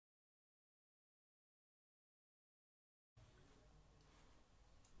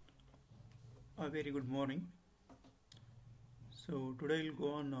A very good morning. So today we'll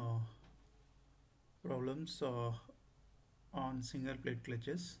go on problems on single plate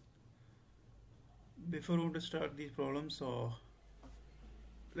clutches. Before we want to start these problems,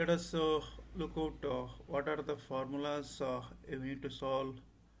 let us look out what are the formulas we need to solve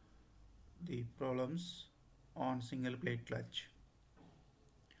the problems on single plate clutch.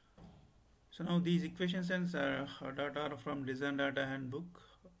 So now these equations and data are from Design Data Handbook.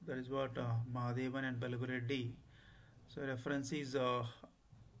 That is what Mahadevan and Balgureddy. So reference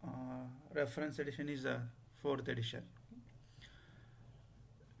edition is fourth edition.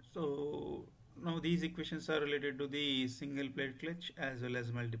 So now these equations are related to the single plate clutch as well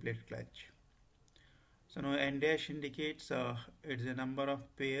as multi-plate clutch. So now N dash indicates it's a number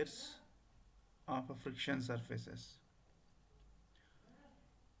of pairs of friction surfaces.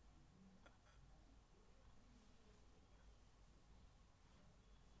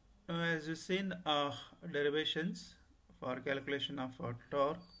 Now as you've seen, derivations for calculation of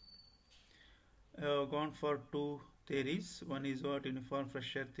torque gone for two theories. One is what uniform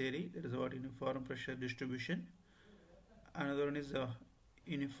pressure theory, that is what uniform pressure distribution. Another one is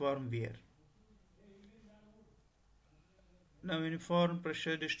uniform wear. Now uniform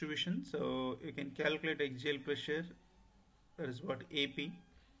pressure distribution, so you can calculate axial pressure, that is what AP,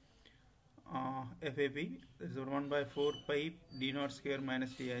 FAP, that is 1 by 4 pi d naught square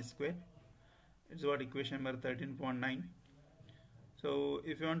minus di square. It's what equation number 13.9. So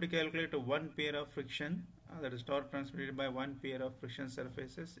if you want to calculate one pair of friction, that is torque transmitted by one pair of friction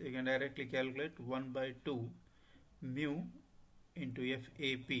surfaces, you can directly calculate 1 by 2 mu into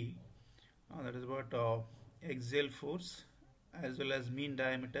FAP, that is what axial force as well as mean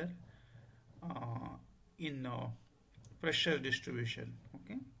diameter in pressure distribution.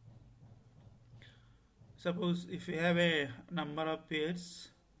 Okay. Suppose if you have a number of pairs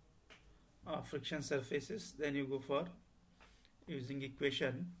of friction surfaces, then you go for using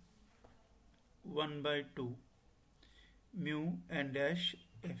equation 1 by 2 mu n dash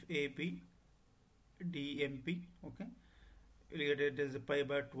FAP DMP. Okay, you will get it as a pi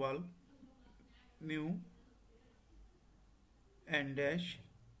by 12 mu n dash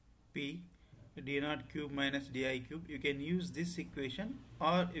P d naught cube minus di cube. You can use this equation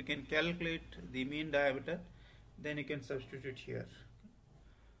or you can calculate the mean diameter, then you can substitute here.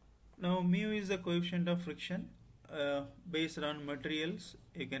 Now mu is the coefficient of friction based on materials.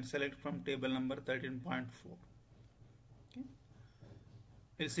 You can select from table number 13.4. Okay.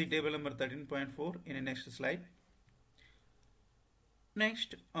 We'll see table number 13.4 in the next slide.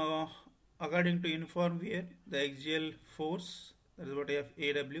 Next, according to uniform wear, the axial force, that is what I have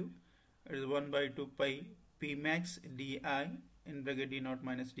AW, it is 1 by 2 pi P max di in bracket d naught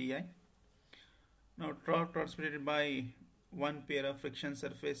minus di. Now torque transmitted by one pair of friction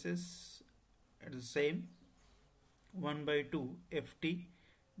surfaces, it is the same, 1 by 2 Ft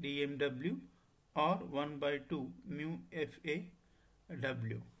dmw or 1 by 2 mu FAW.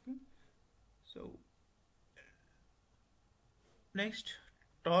 Okay. So next,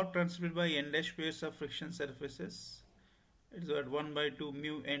 torque transmitted by n dash pairs of friction surfaces, it is at 1 by 2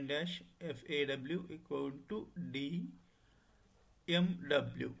 mu n dash FAW equal to dmw.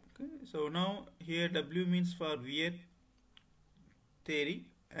 Okay. So now here W means for wear theory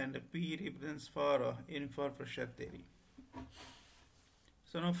and P represents for uniform pressure theory.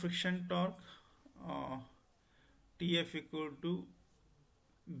 So now friction torque TF equal to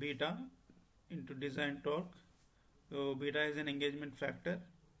beta into design torque. So beta is an engagement factor.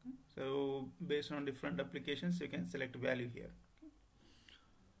 So based on different applications, you can select value here.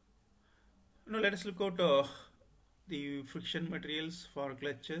 Now let us look at the friction materials for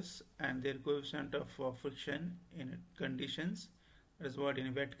clutches and their coefficient of friction in conditions, that is what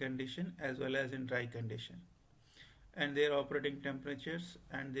in wet condition as well as in dry condition, and their operating temperatures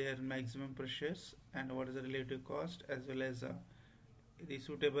and their maximum pressures and what is the relative cost as well as the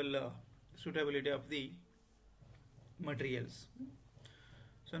suitability of the materials.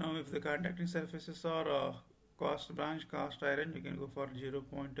 So now if the contacting surfaces are cast branch, cast iron, you can go for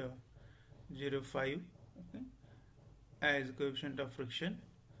 0.05, okay, as coefficient of friction.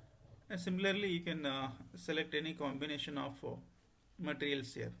 And similarly you can select any combination of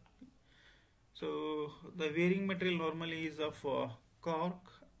materials here. So the wearing material normally is of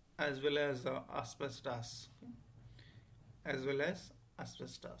cork as well as asbestos, okay, as well as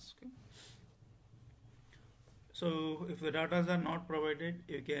asbestos. Okay. So if the data are not provided,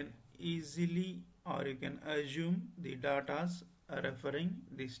 you can easily or you can assume the data referring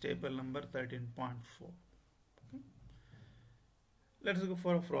this table number 13.4. Okay. Let's go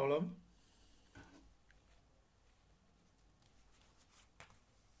for a problem.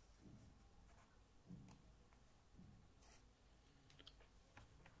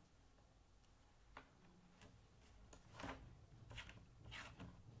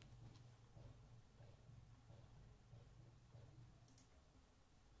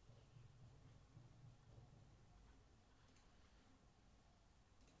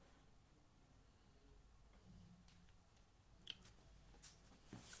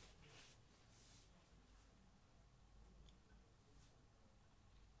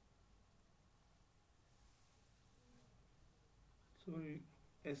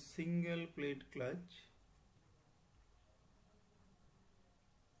 a single plate clutch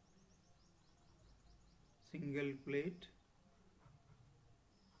single plate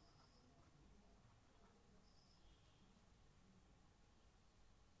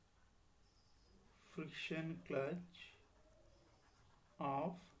friction clutch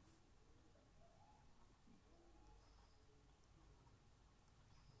of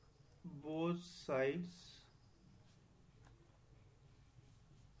both sides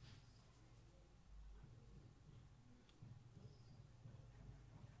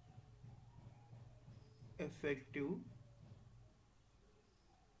effective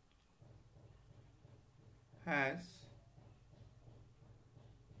has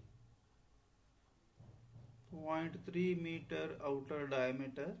 0.3 meter outer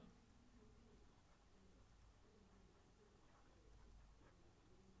diameter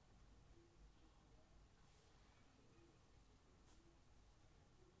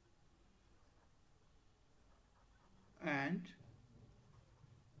and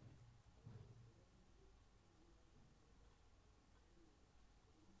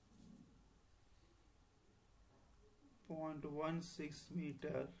 0.16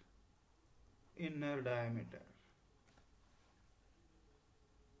 meter inner diameter.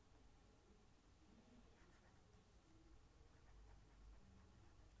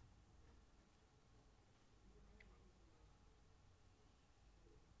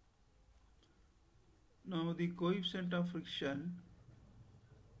 Now the coefficient of friction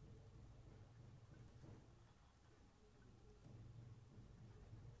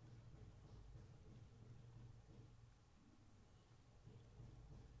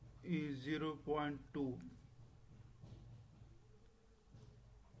is 0.2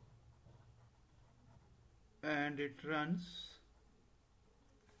 and it runs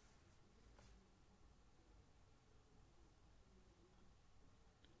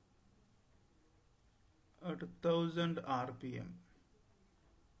at 1000 RPM.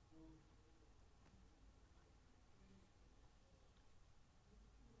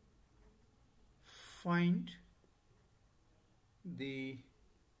 Find the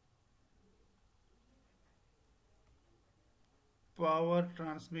power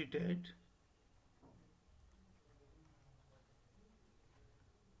transmitted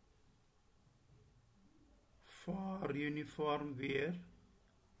for uniform wear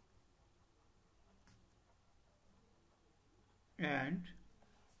and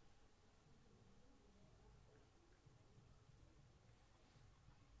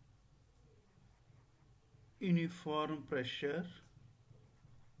uniform pressure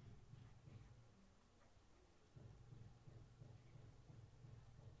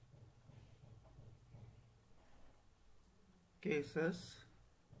cases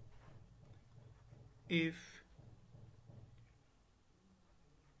if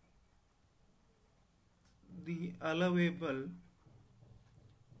the allowable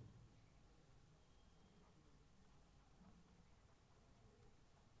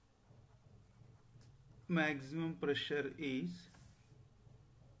maximum pressure is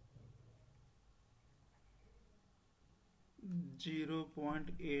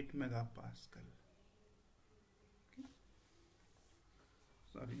 0.8 megapascal. Okay.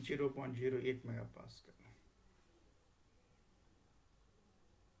 Sorry, 0.08 megapascal.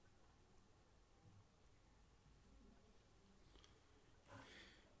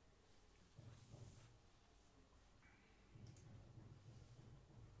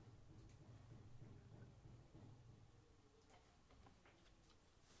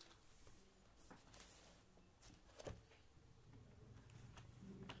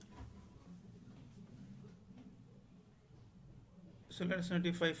 So let's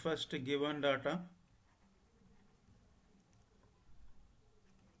notify first given data.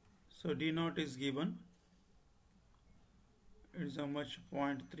 So D naught is given. It is how much?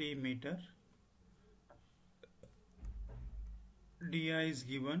 0.3 meter. DI is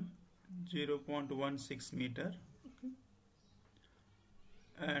given 0.16 meter.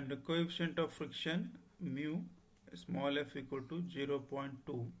 And the coefficient of friction mu small f equal to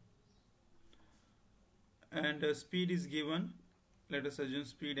 0.2. And speed is given. Let us assume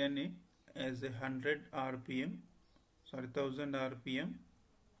speed NA as 100 RPM, sorry 1000 RPM.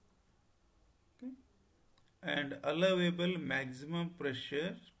 Okay. And allowable maximum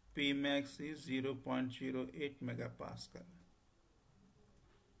pressure Pmax is 0.08 megapascal.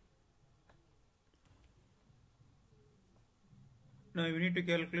 Now we need to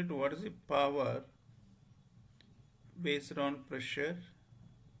calculate what is the power based on pressure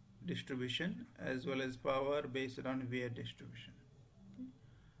distribution as well as power based on wear distribution.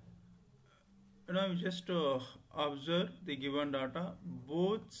 Now you just observe the given data.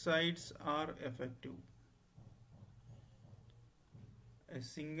 Both sides are effective. A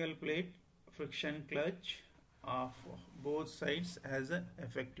single plate friction clutch of both sides has a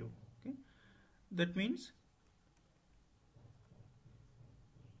effective. Okay, that means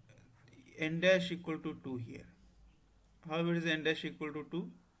n dash equal to 2 here. How it is n dash equal to 2?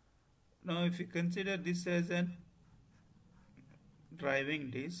 Now if you consider this as an driving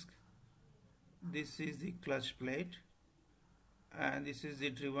disc, this is the clutch plate and this is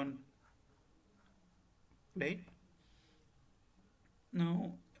the driven plate.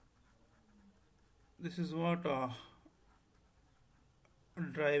 Now this is what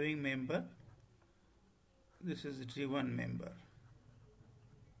driving member, this is driven member.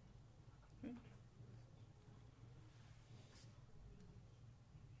 Okay.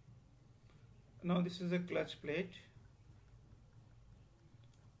 Now this is a clutch plate.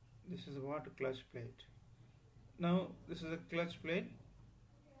 This is what clutch plate. Now this is a clutch plate.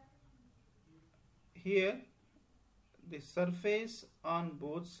 Here the surface on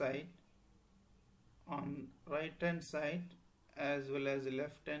both sides, on right hand side as well as the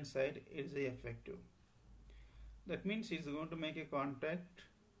left hand side, is effective. That means it's going to make a contact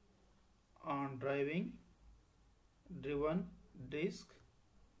on driven disc.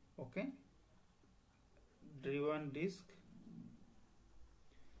 Okay, driven disc,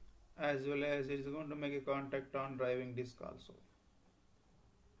 as well as it is going to make a contact on driving disc also.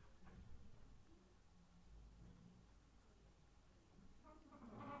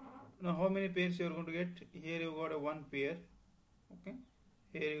 Now how many pairs you are going to get? Here you got a one pair. Okay,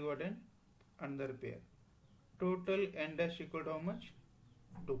 here you got another pair. Total n dash equal to how much?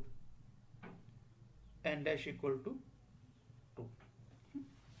 2. N dash equal to 2.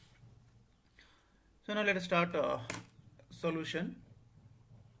 So now let us start solution.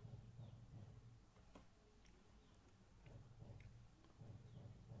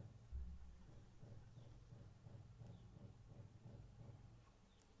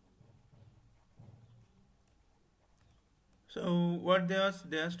 So what they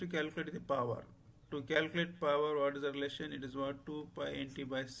asked to calculate the power. To calculate power, what is the relation? It is what 2 pi nt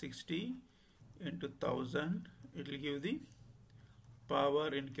by 60 into 1000. It will give the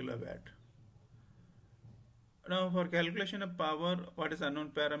power in kilowatt. Now for calculation of power, what is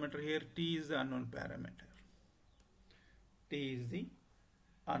unknown parameter here? T is the unknown parameter. T is the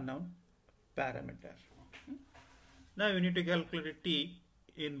unknown parameter. Now we need to calculate T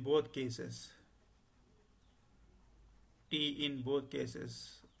in both cases. T in both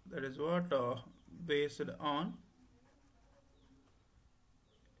cases. That is what based on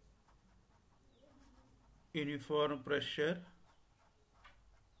uniform pressure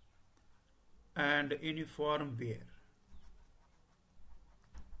and uniform wear.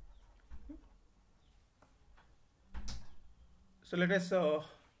 So let us go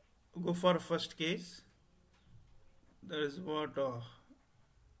for first case. That is what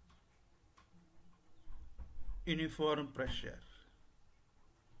uniform pressure.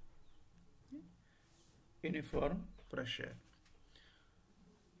 Uniform pressure.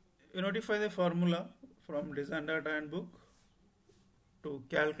 You notify the formula from Design Data Handbook to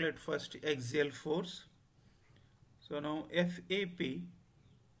calculate first axial force. So now FAP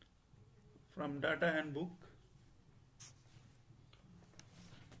from Data Handbook,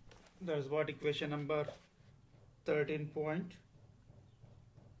 that is what equation number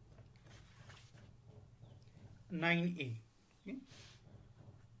 13.9a. Okay.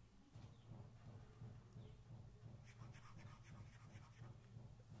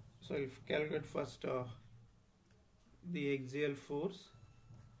 So if calculate first the axial force,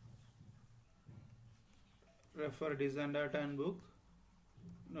 refer Design Data Handbook,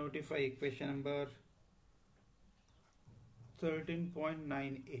 notify equation number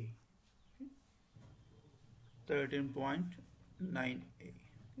 13.9a. 13.9a.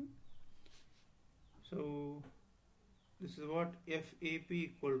 So this is what FAP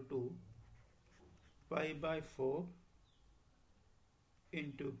equal to pi by 4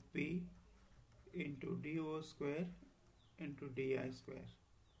 into P into DO square into DI square.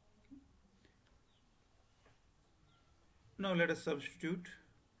 Now let us substitute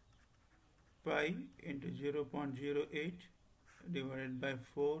pi into 0.08 divided by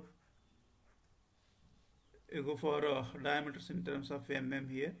 4. You go for diameters in terms of mm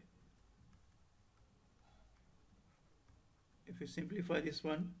here. If you simplify this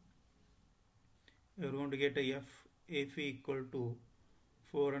one, you are going to get a FAP equal to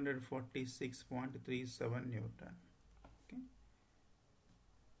 446.37 Newton. Okay.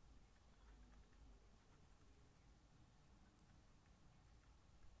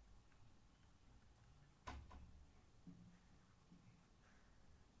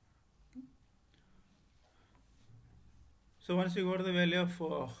 So once you got the value of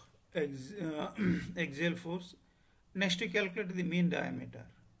axial force, next you calculate the mean diameter.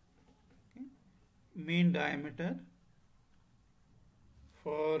 Okay? Mean diameter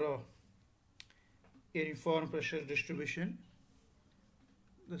for uniform pressure distribution.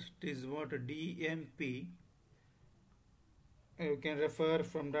 This is what DMP. You can refer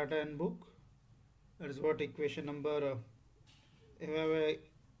from data handbook. That is what equation number. You have a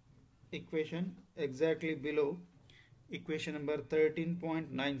equation exactly below equation number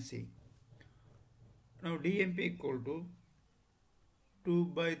 13.9c. Now DMP equal to 2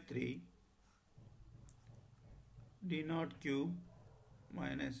 by 3 d naught cube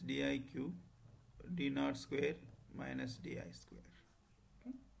minus di cube d naught square minus di square.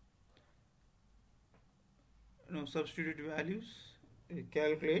 Okay. Now substitute values,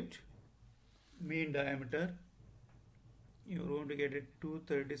 calculate mean diameter. You are going to get it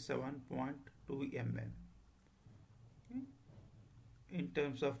 237.2 mm. Okay. In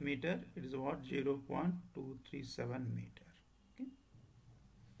terms of meter, it is what 0.237 meter. Okay.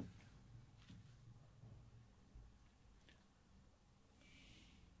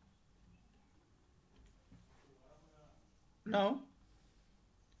 Now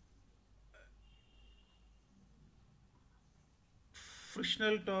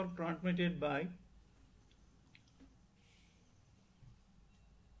frictional torque transmitted by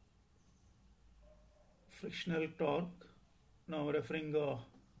frictional torque. Now referring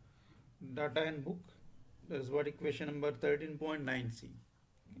data handbook, that is what equation number 13.9c. Okay.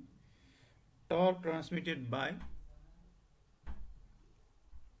 Torque transmitted by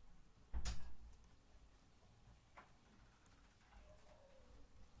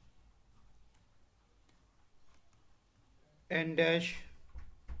n dash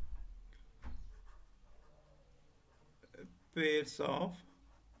pairs of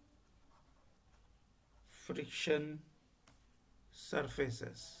friction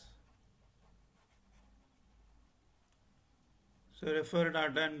surfaces. So refer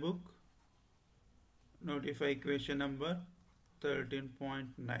data handbook, notify equation number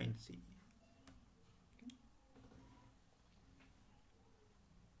 13.9c.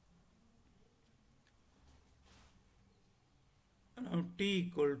 Now T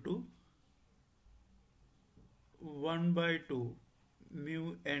equal to 1 by 2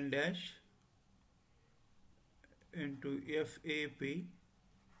 mu n dash into FAP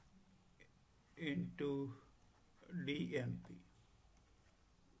into DMP.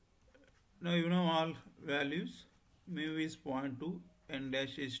 Now you know all values. Mu is 0.2, n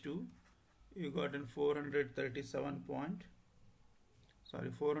dash is 2. You got in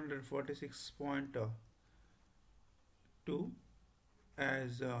 446.2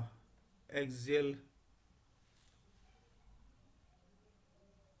 as axial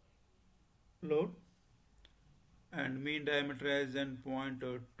load and mean diameter as in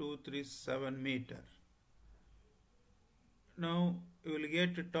 0.237 meter. Now you will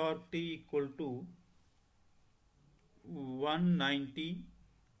get torque T equal to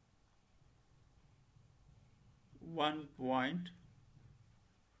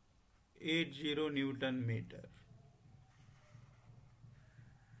 190.80 Newton meter.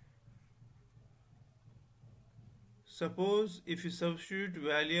 Suppose if you substitute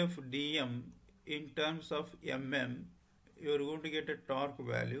value of dm in terms of mm, you are going to get a torque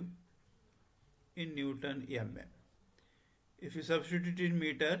value in Newton mm. If you substitute in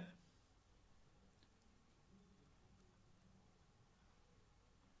meter,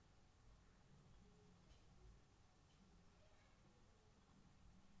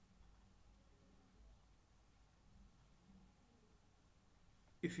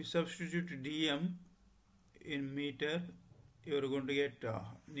 dm in meter, you are going to get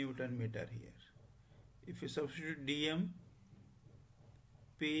Newton meter here. If you substitute dm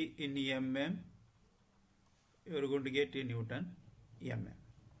p in mm, you are going to get in Newton mm.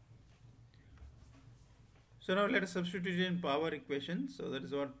 So now let us substitute in power equation. So that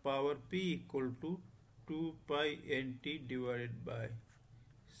is what power P equal to 2 pi nt divided by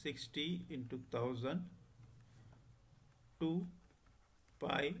 60 into 1000. 2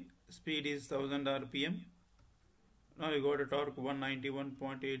 pi, speed is 1000 rpm. Now you got a torque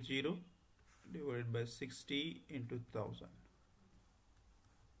 191.80 divided by 60 into 1000.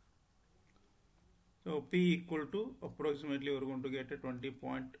 So P equal to approximately we are going to get a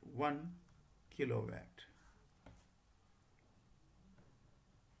 20.1 kilowatt.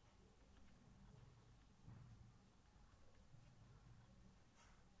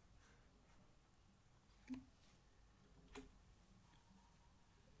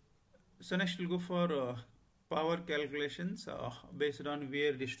 So next we'll go for power calculations based on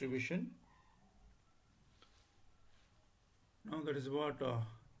wear distribution. Now that is what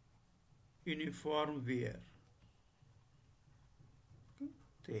uniform wear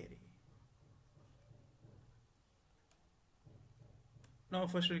theory. Now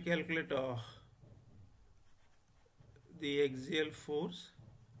first we calculate the axial force.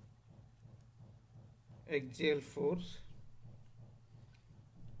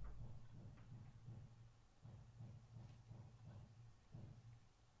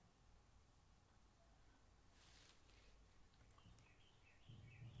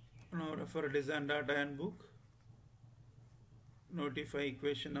 Now refer Design Data Handbook. Notify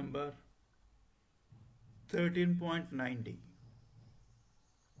equation number 13.90.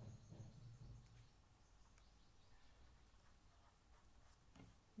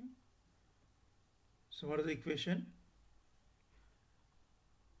 So what is the equation?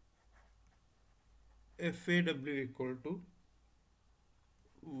 FAW equal to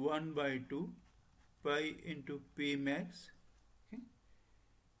 1 by 2 pi into P max, okay,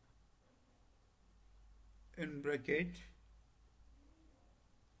 in bracket.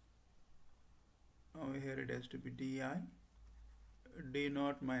 Over here it has to be di, d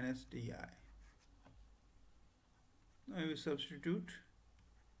naught minus di. Now we substitute.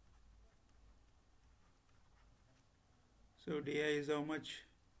 So di is how much?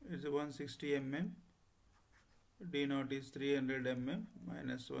 It's 160 mm. D naught is 300 mm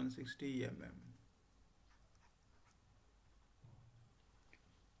minus 160 mm.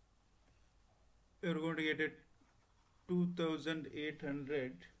 We're going to get it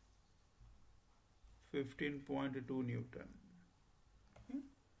 2815.2 Newton. Okay.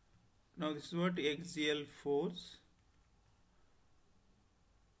 Now this is what axial force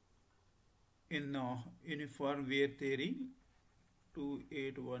in uniform wear theory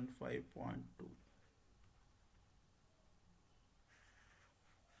 2815.2.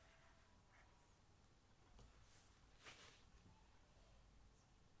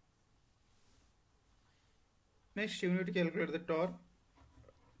 Next, you need to calculate the torque.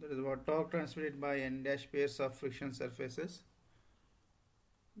 That is what torque transmitted by n dash pairs of friction surfaces.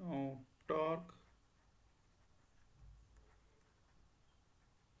 Now, torque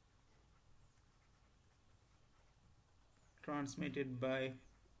transmitted by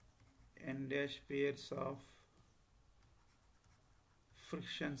n dash pairs of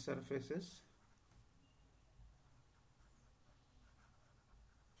friction surfaces.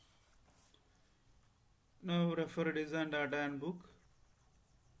 Now refer Design Data Handbook.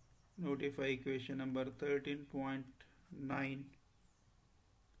 Notify equation number 13.9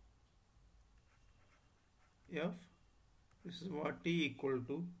 F. This is what T equal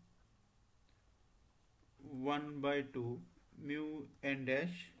to 1 by 2 mu n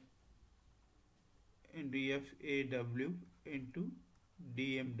dash into FAW into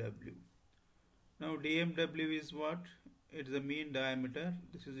DMW. Now DMW is what? It's the mean diameter.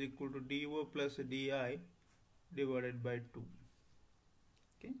 This is equal to DO plus DI divided by 2.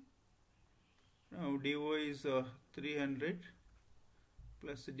 Okay. Now DO is 300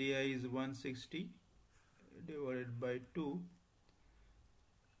 plus DI is 160 divided by 2.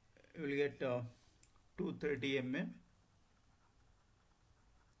 You will get 230 mm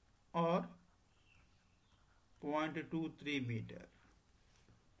or 0.23 meter.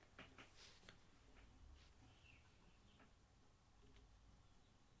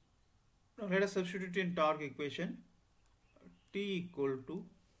 Now let us substitute in torque equation. T equal to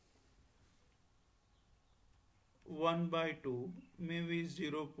 1 by 2, mu is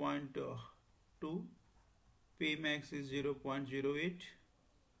 0.2, P max is 0.08.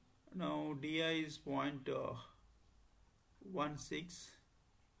 Now di is 0.16.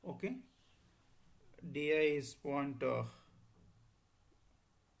 Okay. Di is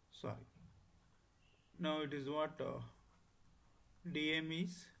now it is what? Dm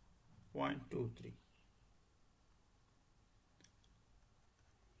is 0.23.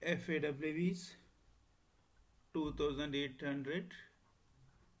 FAW is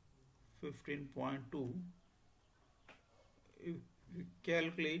 2815.2. If we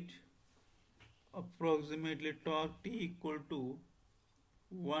calculate approximately torque T equal to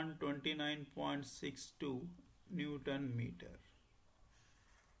 129.62 Newton meter.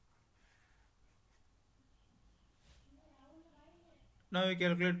 Now we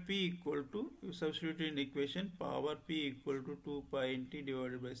calculate P equal to, you substitute in equation, power P equal to 2 pi nt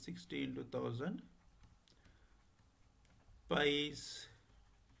divided by 60 into 1000. Pi is,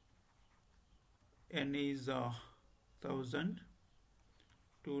 N is 1000,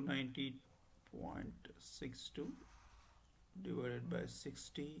 290.62 divided by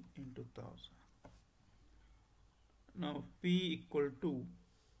 60 into 1000. Now P equal to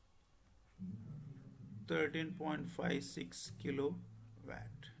 13.56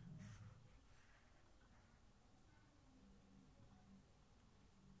 kilowatt.